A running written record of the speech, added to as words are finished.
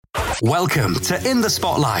Welcome to In the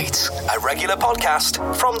Spotlight, a regular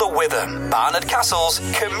podcast from the Witham, Barnard Castle's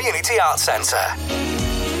Community Arts Centre.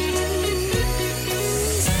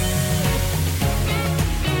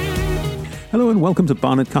 Hello and welcome to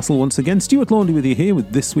Barnard Castle once again. Stuart Laundry with you here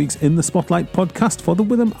with this week's In the Spotlight podcast for the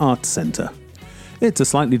Witham Arts Centre. It's a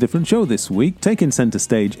slightly different show this week. Taking centre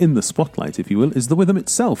stage in the spotlight, if you will, is the Witham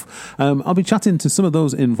itself. I'll be chatting to some of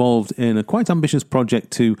those involved in a quite ambitious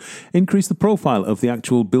project to increase the profile of the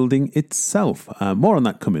actual building itself. More on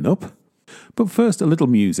that coming up. But first, a little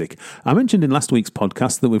music. I mentioned in last week's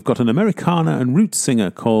podcast that we've got an Americana and roots singer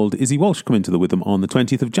called Izzie Walsh coming to the Witham on the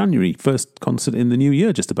 20th of January. First concert in the new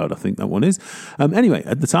year, just about, I think that one is. Anyway,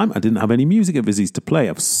 at the time, I didn't have any music of Izzie's to play.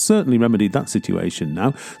 I've certainly remedied that situation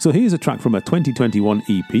now. So here's a track from a 2021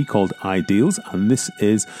 EP called Ideals, and this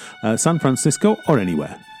is San Francisco or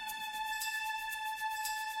Anywhere.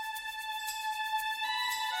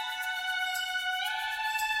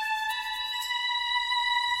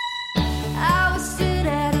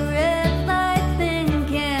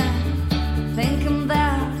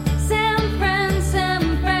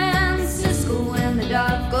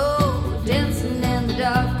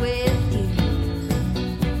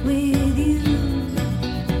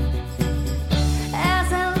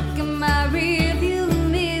 As I look in my rearview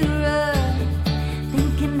mirror,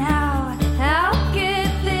 thinking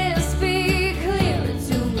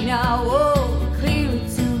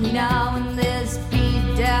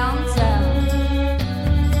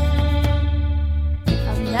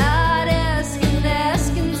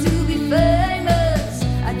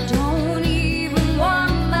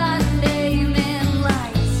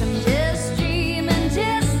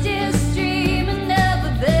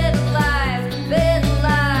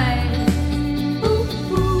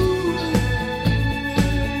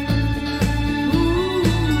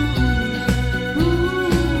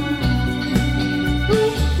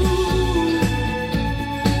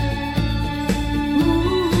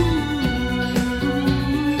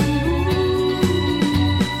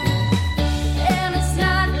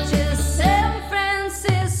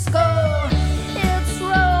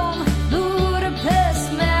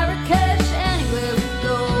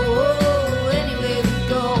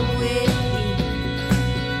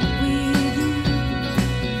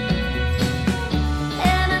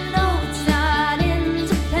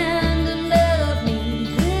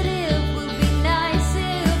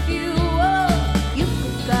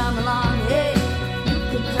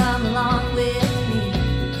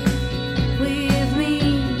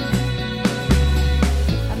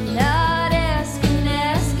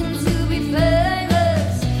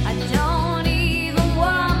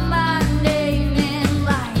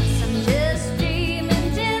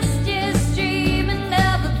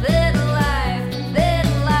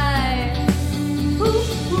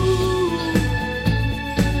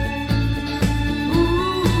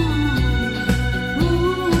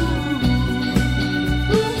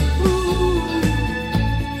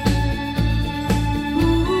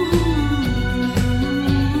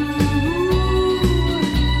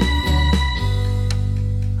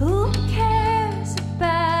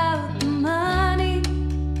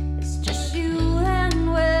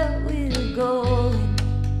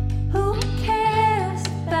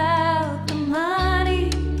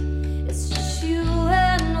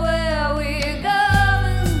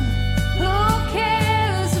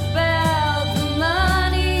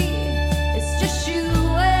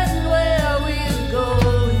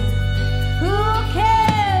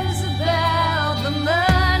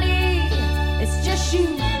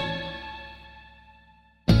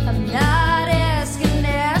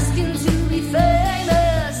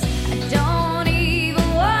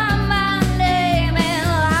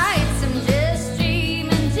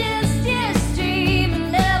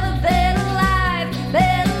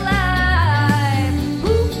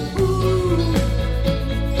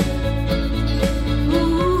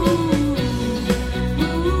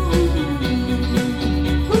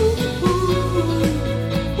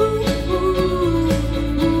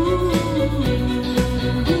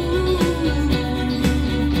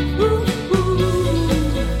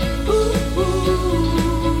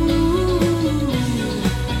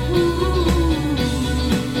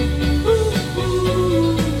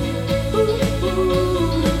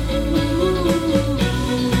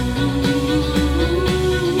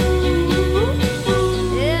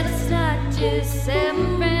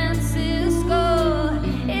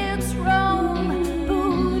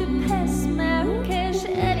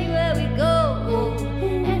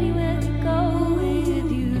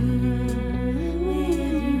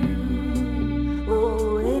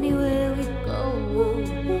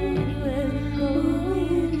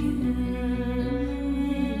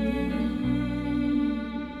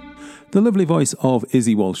The lovely voice of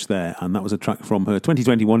Izzie Walsh there, and that was a track from her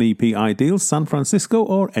 2021 EP Ideals, San Francisco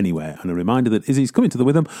or Anywhere. And a reminder that Izzie's coming to the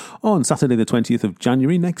Witham on Saturday the 20th of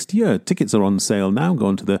January next year. Tickets are on sale now. Go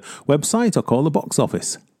onto the website or call the box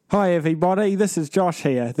office. Hi everybody, this is Josh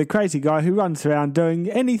here, the crazy guy who runs around doing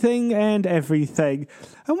anything and everything.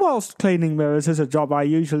 And whilst cleaning mirrors is a job I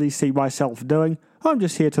usually see myself doing, I'm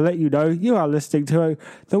just here to let you know you are listening to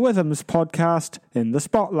the Witham's podcast In the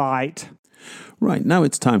Spotlight. Right, now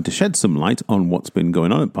it's time to shed some light on what's been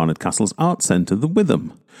going on at Barnard Castle's Art Centre, the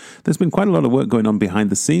Witham. There's been quite a lot of work going on behind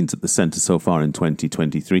the scenes at the centre so far in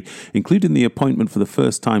 2023, including the appointment for the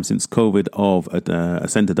first time since COVID of a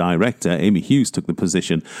centre director. Amy Hughes took the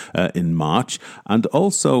position in March, and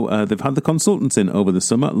also they've had the consultants in over the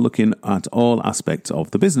summer looking at all aspects of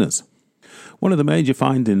the business. One of the major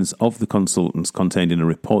findings of the consultants contained in a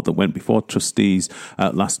report that went before trustees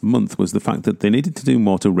last month was the fact that they needed to do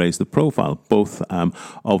more to raise the profile, both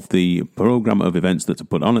of the programme of events that are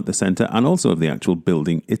put on at the centre and also of the actual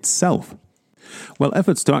building itself. Well,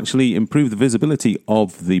 efforts to actually improve the visibility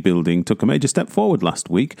of the building took a major step forward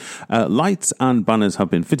last week. Lights and banners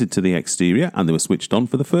have been fitted to the exterior and they were switched on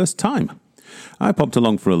for the first time. I popped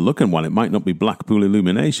along for a look, and while it might not be Blackpool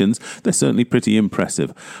illuminations, they're certainly pretty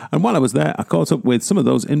impressive. And while I was there, I caught up with some of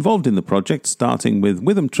those involved in the project, starting with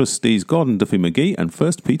Witham trustees Gordon Duffy-McGee and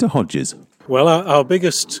first Peter Hodges. Well, our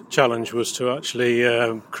biggest challenge was to actually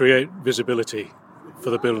create visibility for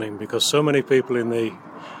the building, because so many people in the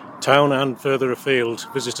town and further afield,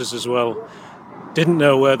 visitors as well, didn't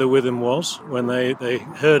know where the Witham was when they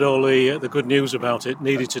heard all the good news about it,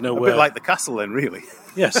 needed to know where. A bit like the castle then, really.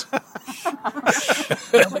 Yes.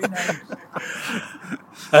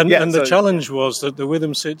 And the challenge was that the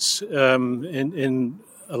Witham sits in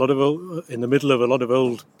the middle of a lot of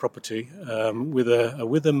old property with a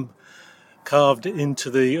Witham carved into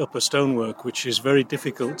the upper stonework, which is very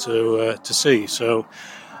difficult to see. So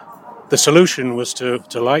the solution was to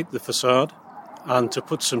light the facade and to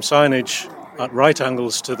put some signage at right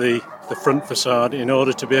angles to the front facade in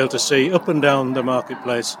order to be able to see up and down the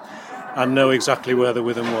marketplace and know exactly where the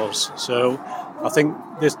Witham was. So I think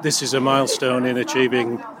this is a milestone in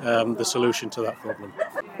achieving the solution to that problem.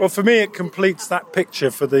 Well, for me, it completes that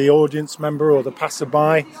picture for the audience member or the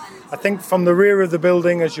passerby. I think from the rear of the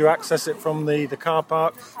building, as you access it from the car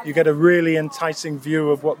park, you get a really enticing view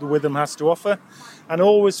of what the Witham has to offer. And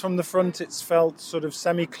always from the front, it's felt sort of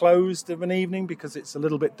semi-closed of an evening because it's a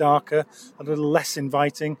little bit darker, a little less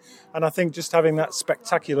inviting. And I think just having that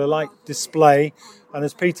spectacular light display, and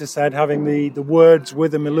as Peter said, having the words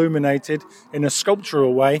Witham illuminated in a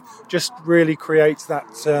sculptural way, just really creates that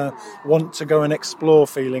want to go and explore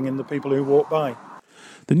feeling in the people who walk by.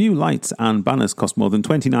 The new lights and banners cost more than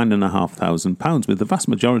 £29,500, with the vast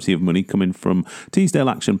majority of money coming from Teesdale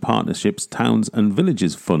Action Partnership's Towns and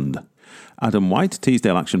Villages Fund. Adam White,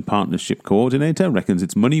 Teesdale Action Partnership Coordinator, reckons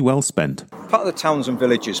it's money well spent. Part of the Towns and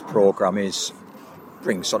Villages programme is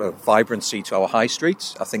bring sort of vibrancy to our high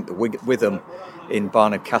streets. I think the Witham in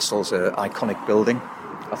Barnard Castle is an iconic building.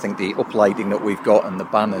 I think the uplighting that we've got and the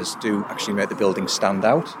banners do actually make the building stand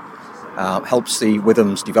out. Helps the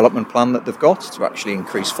Witham's development plan that they've got to actually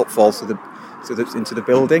increase footfall into the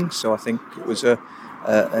building. So I think it was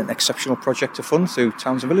an exceptional project to fund through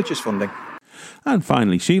Towns and Villages funding. And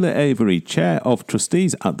finally, Sheila Avery, Chair of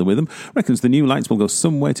Trustees at the Witham, reckons the new lights will go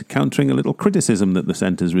some way to countering a little criticism that the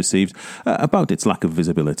centre's received about its lack of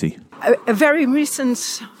visibility. A very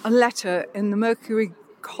recent letter in the Mercury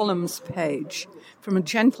columns page from a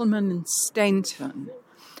gentleman in Stainton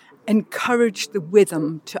encouraged the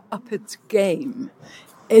Witham to up its game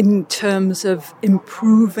in terms of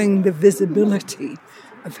improving the visibility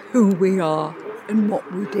of who we are and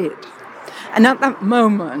what we did. And at that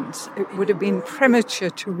moment, it would have been premature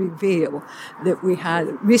to reveal that we had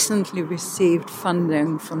recently received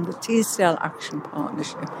funding from the Teesdale Action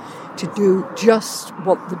Partnership to do just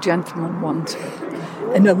what the gentleman wanted.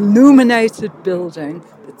 An illuminated building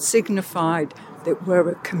that signified that we're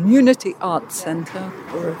a community arts centre,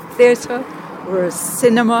 we're a theatre, we're a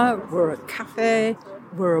cinema, we're a cafe,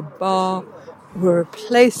 we're a bar, we're a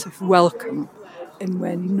place of welcome, and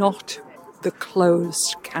we're not the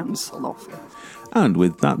closed council office. And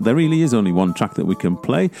with that, there really is only one track that we can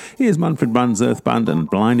play. Here's Manfred Mann's Earth Band and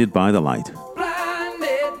Blinded by the Light.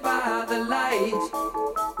 Blinded by the light,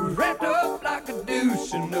 wrapped up like a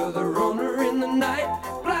douche, another runner in the night.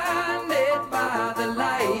 Blinded by the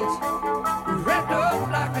light, wrapped up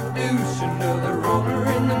like a douche, another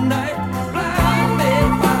runner in the night.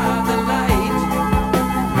 Blinded by the light,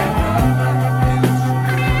 wrapped up like a douche.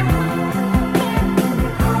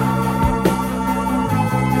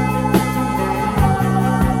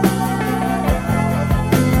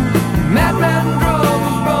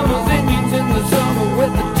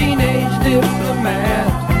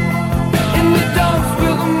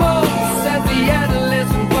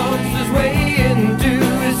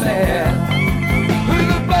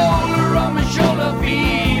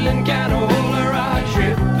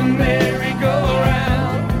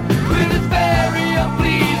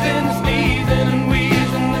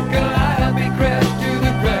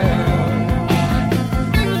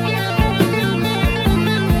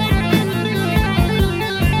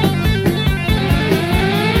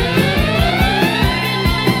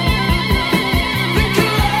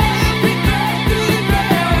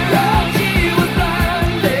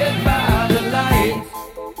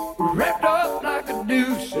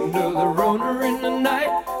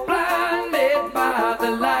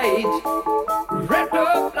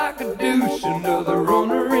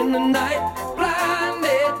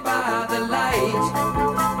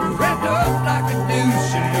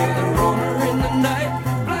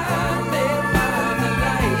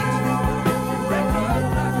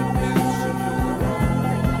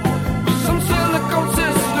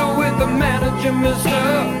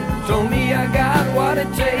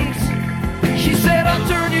 it takes. She said, I'll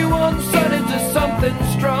turn you on, son, into something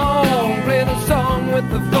strong. Play the song with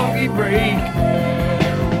the funky break.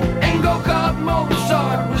 And go-kart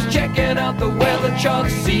Mozart was checking out the weather chart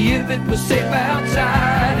to see if it was safe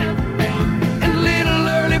outside. And little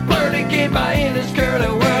early birdie came by in his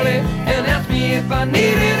curly-whirly and asked me if I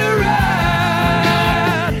needed a ride.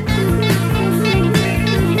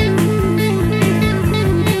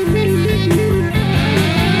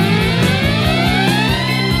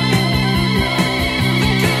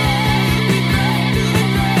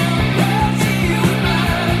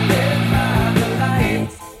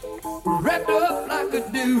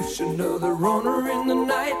 Another runner in the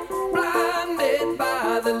night, blinded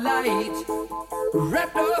by the light.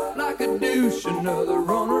 Wrapped up like a douche, another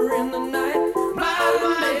runner in the night,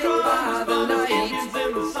 blinded by the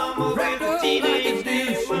light. Wrapped up like a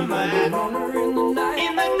douche, another runner in the night.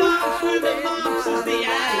 In the dark with the lumps as the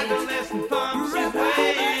adolescent pumps his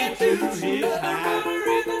way to his high.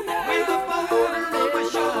 With a boulder on my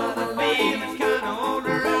shoulder, feeling kinda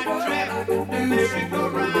older, I track the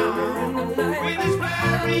merry-go-round. With his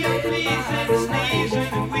flurry of pleasing,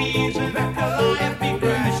 sneezing and wheezing, life he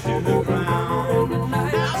crashed to the ground.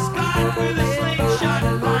 Now Scott with a slingshot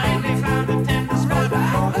finally found a tender spot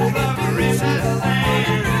over his hand.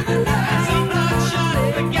 And some bloodshot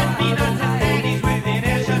forget-me-not to daddies within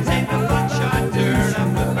earshot, take the bloodshot, turn up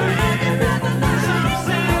the band. Some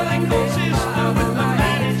say they consist of with the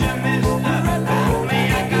manager, mister. Only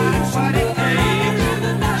I got what it takes.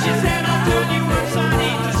 She said, I'll turn you on,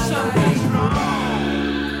 sonny, to something strong.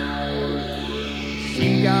 She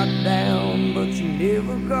got down, but she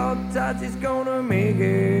never got tight. She's gonna make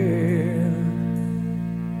it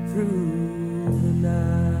through the night.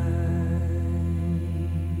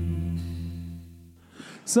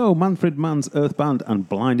 So, Manfred Mann's Earthbound and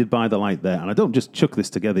Blinded by the Light there. And I don't just chuck this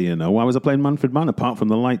together, you know. Why was I playing Manfred Mann apart from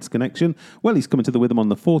the Lights connection? Well, he's coming to the Witham on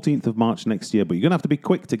the 14th of March next year, but you're going to have to be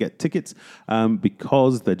quick to get tickets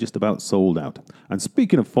because they're just about sold out. And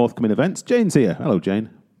speaking of forthcoming events, Jane's here. Hello, Jane.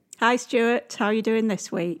 Hi, Stuart. How are you doing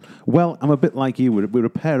this week? Well, I'm a bit like you. We're a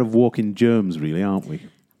pair of walking germs, really, aren't we?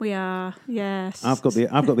 We are, yes. I've got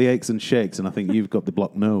the aches and shakes, and I think you've got the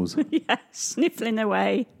blocked nose. Yes, sniffling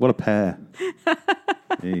away. What a pair.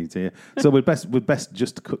 Hey, dear. So we're best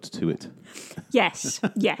just cut to it. Yes,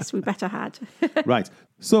 we better had. Right.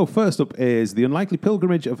 So first up is The Unlikely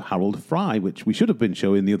Pilgrimage of Harold Fry, which we should have been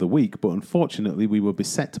showing the other week, but unfortunately we were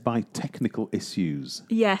beset by technical issues.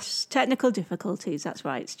 Yes, technical difficulties. That's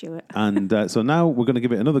right, Stuart. And so now we're going to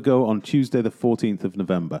give it another go on Tuesday, the 14th of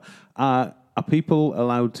November. Are people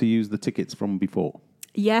allowed to use the tickets from before?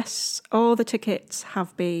 Yes, all the tickets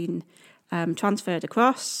have been transferred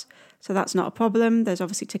across, so that's not a problem. There's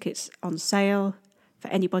obviously tickets on sale for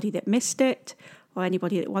anybody that missed it or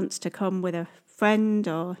anybody that wants to come with a friend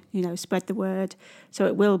or, spread the word. So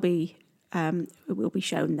it will be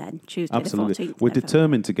shown then, Tuesday Absolutely. the 14th. We're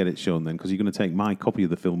determined to get it shown then because you're going to take my copy of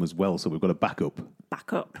the film as well, so we've got a backup.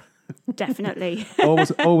 Backup. Definitely.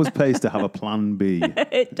 always pays to have a plan B.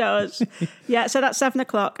 It does. Yeah, so that's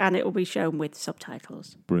 7:00 and it will be shown with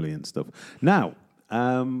subtitles. Brilliant stuff. Now,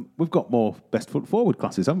 we've got more Best Foot Forward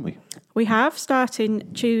classes, haven't we? We have,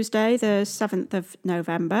 starting Tuesday, the 7th of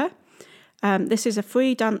November. This is a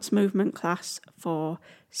free dance movement class for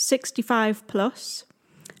 65 plus,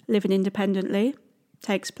 living independently.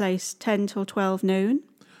 Takes place 10 till 12 noon.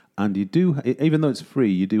 And you do, even though it's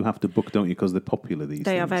free, you do have to book, don't you? Because they're popular these days.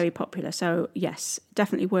 They are very popular. So, yes,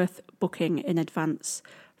 definitely worth booking in advance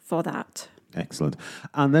for that. Excellent.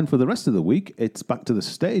 And then for the rest of the week, it's back to the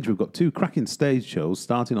stage. We've got 2 cracking stage shows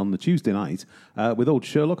starting on the Tuesday night with old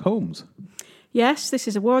Sherlock Holmes. Yes, this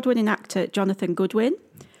is award-winning actor Jonathan Goodwin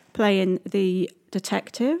playing the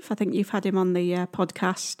detective. I think you've had him on the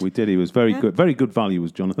podcast. We did. He was very good. Very good value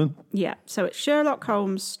was Jonathan. Yeah. So it's Sherlock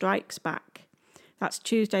Holmes Strikes Back. That's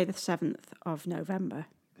Tuesday the 7th of November.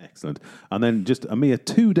 Excellent. And then just a mere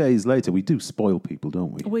 2 days later, we do spoil people,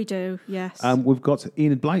 don't we? We do, yes. We've got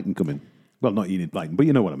Enid Blyton coming. Well, not Enid Blyton, but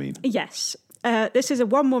you know what I mean. Yes. This is a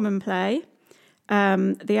one-woman play.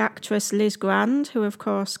 The actress Liz Grand, who of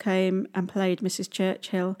course came and played Mrs.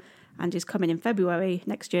 Churchill and is coming in February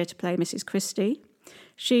next year to play Mrs. Christie.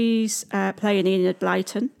 She's playing Enid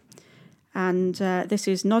Blyton. And this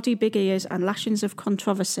is Noddy Big Ears and Lashings of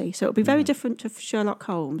Controversy. So it'll be very different to Sherlock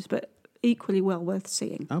Holmes, but equally well worth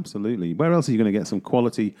seeing. Absolutely. Where else are you going to get some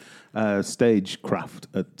quality stagecraft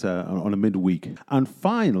on a midweek? And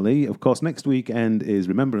finally, of course, next weekend is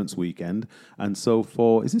Remembrance Weekend. And so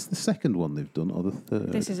is this the second one they've done or the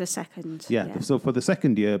third? This is a second. Yeah. So for the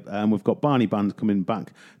second year, we've got Barney Band coming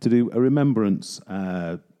back to do a Remembrance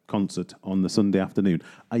concert on the Sunday afternoon.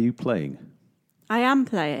 Are you playing? I am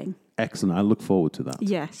playing. Excellent. I look forward to that.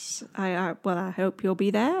 Yes. I hope you'll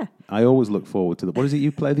be there. I always look forward to that. What is it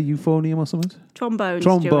you play? The euphonium or something? Trombone.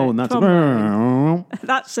 Trombone. That's Trombone.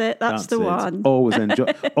 That's it. That's the one. Always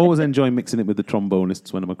enjoy mixing it with the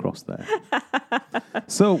trombonists when I'm across there.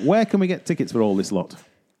 So, where can we get tickets for all this lot?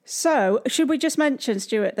 So, should we just mention,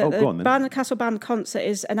 Stuart, that the Barnard Castle Band concert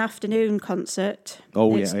is an afternoon concert.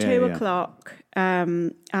 It's 2 o'clock,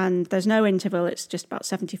 and there's no interval. It's just about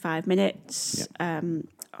 75 minutes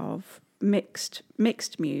of mixed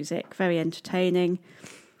music, very entertaining.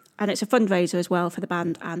 And it's a fundraiser as well for the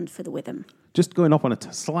band and for the Witham. Just going off on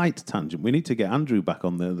a slight tangent, we need to get Andrew back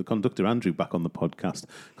on the conductor Andrew back on the podcast,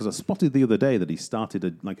 because I spotted the other day that he started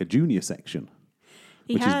a junior section.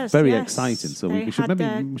 Which is very exciting. So we should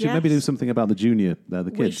maybe do something about the junior,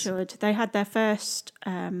 the kids. We should. They had their first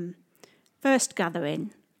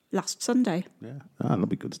gathering last Sunday. Yeah, that'll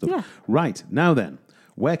be good stuff. Yeah. Right, now then,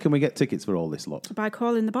 where can we get tickets for all this lot? By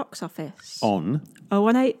calling the box office. On?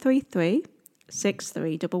 01833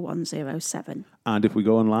 631107. And if we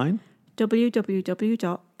go online?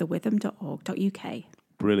 www.thewitham.org.uk.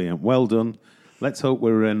 Brilliant. Well done. Let's hope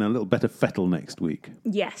we're in a little better fettle next week.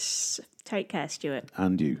 Yes. Take care, Stuart.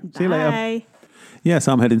 And you. Bye. See you later. Yes,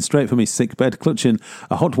 I'm heading straight for my sick bed, clutching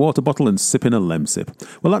a hot water bottle and sipping a Lemsip.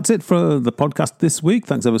 Well, that's it for the podcast this week.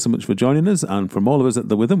 Thanks ever so much for joining us. And from all of us at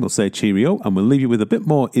the Witham, we'll say cheerio, and we'll leave you with a bit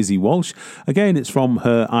more Izzie Walsh. Again, it's from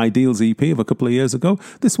her Ideals EP of a couple of years ago.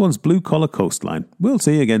 This one's Blue Collar Coastline. We'll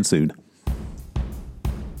see you again soon.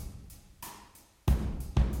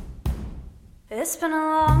 It's been a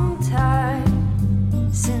long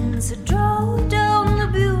time since I drove down the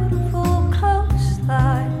beautiful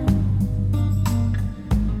coastline.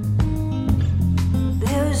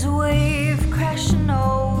 There's a wave crashing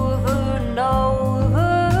over and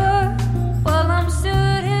over while I'm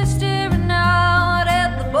stood here staring out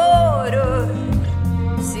at the border.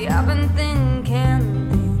 See, I've been thinking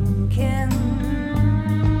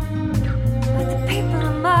about the people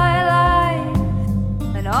in my life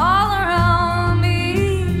and all around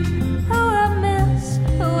me, who I miss,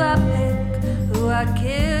 who I pick, who I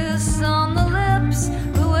kiss on the lips,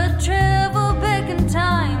 who I travel back in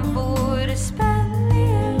time for to spend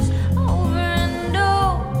years over and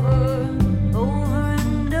over, over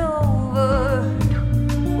and over.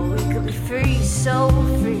 Well, we could be free, so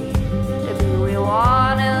free, if we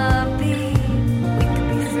wanna be. We could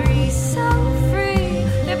be free, so free,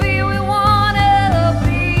 if we wanna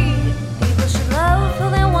be. People should love who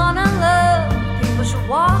they wanna love. People should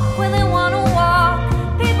walk where they wanna walk.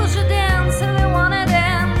 People should dance who they wanna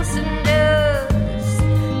dance and just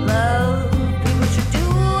love. People should do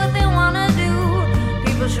what they wanna do.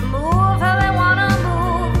 People should move how they wanna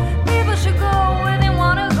move. People should go where they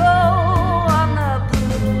wanna go on the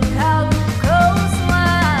blue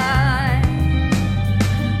coastline.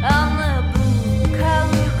 On the blue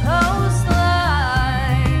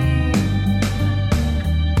coastline.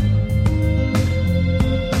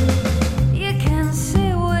 You can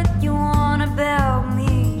say what you want about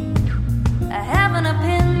me. I have an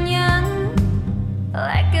opinion,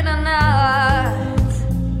 like it or not.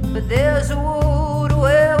 But there's a world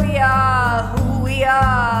where we are, who we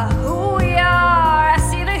are, who we are. I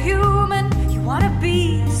see the human you wanna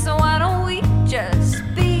be, so why don't we just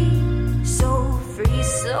be so free,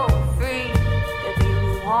 so free, baby,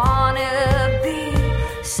 we wanna be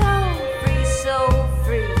so free,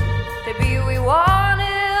 baby, we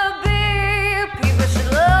wanna be. People should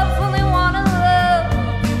love who they wanna love.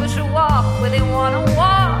 People should walk where they wanna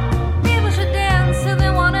walk. People should dance who they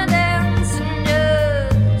wanna dance and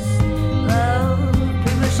just love.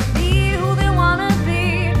 People should be who they wanna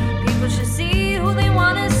be. People should see who they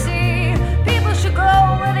wanna see. People should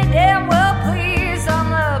go where they damn well please on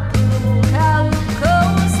the blue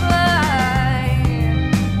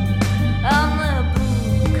coastline. On the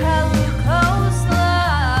blue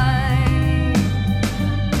coastline.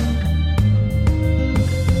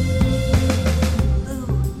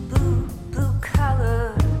 Blue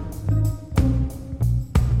collar.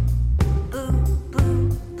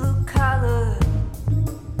 Blue collar.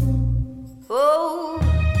 Oh,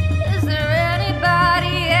 is there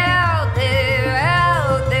anybody out there,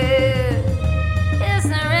 out there? Is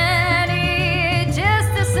there any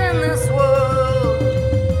justice in this world?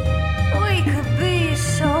 We could be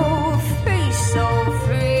so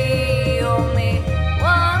free, only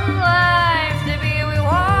one life to be, we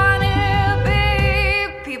wanna be.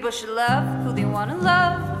 People should love who they wanna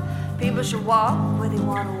love. People should walk where they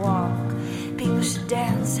wanna walk. People should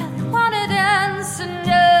dance how they wanna dance and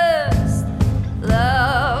just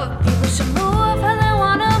love. People should move how they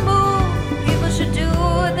wanna move. People should do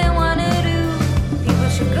what they wanna do. People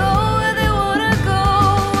should go where they wanna go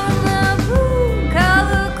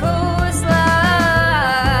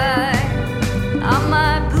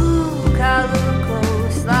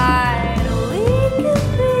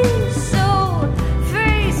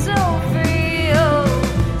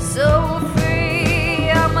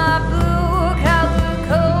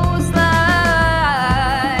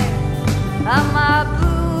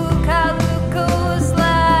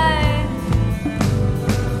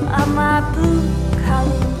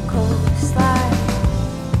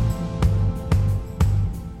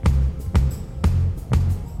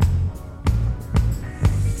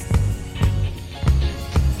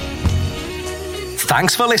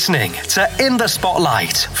Thanks for listening to In the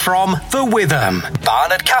Spotlight from the Witham,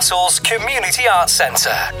 Barnard Castle's Community Arts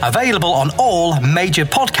Centre. Available on all major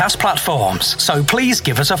podcast platforms. So please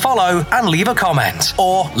give us a follow and leave a comment.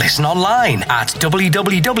 Or listen online at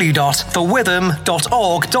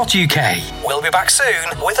www.thewitham.org.uk. We'll be back soon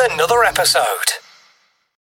with another episode.